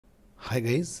Hi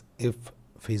guys, if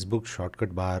Facebook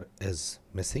shortcut bar is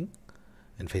missing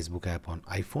in Facebook app on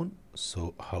iPhone,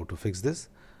 so how to fix this?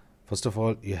 First of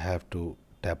all, you have to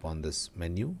tap on this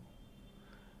menu,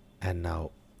 and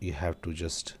now you have to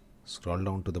just scroll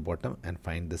down to the bottom and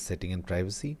find the setting and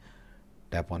privacy.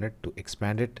 Tap on it to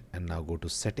expand it, and now go to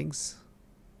settings.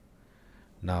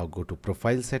 Now go to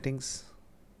profile settings,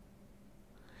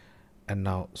 and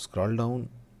now scroll down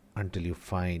until you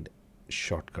find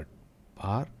shortcut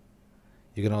bar.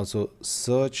 You can also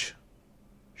search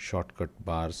shortcut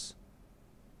bars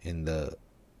in the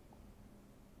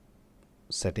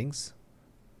settings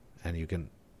and you can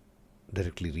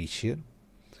directly reach here.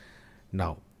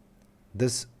 Now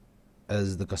this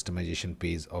is the customization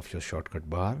page of your shortcut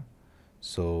bar,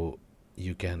 so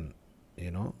you can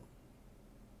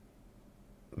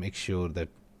make sure that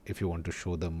if you want to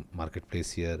show the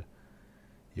marketplace here,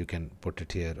 you can put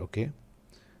it here. Okay,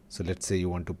 so let's say you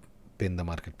want to pin the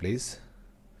marketplace,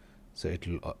 so it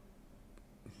will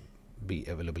be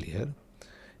available here.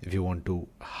 If you want to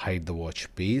hide the watch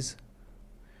page,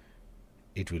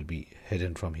 it will be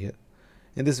hidden from here.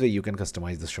 In this way you can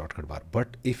customize the shortcut bar.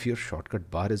 But if your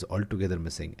shortcut bar is altogether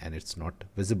missing and it's not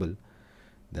visible,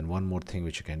 then one more thing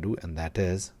which you can do, and that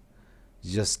is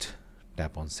just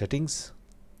tap on settings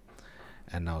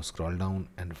and now scroll down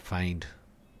and find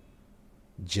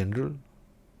general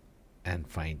and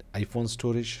find iPhone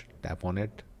storage. Tap on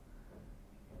it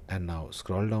and now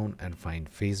scroll down and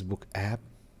find Facebook app.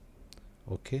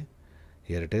 Okay,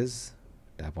 here it is.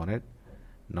 Tap on it.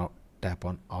 Now tap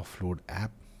on offload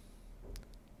app.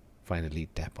 Finally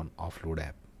tap on offload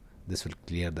app. This will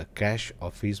clear the cache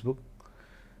of Facebook.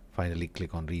 Finally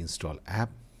click on reinstall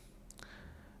app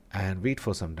and wait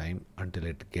for some time until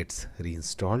it gets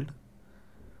reinstalled.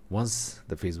 Once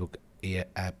the Facebook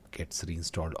app gets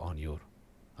reinstalled on your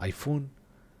iPhone,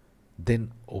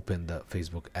 then open the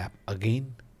Facebook app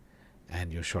again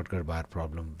and your shortcut bar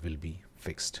problem will be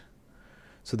fixed.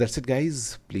 So that's it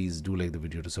guys. Please do like the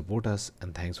video to support us,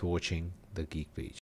 and thanks for watching the Geek Page.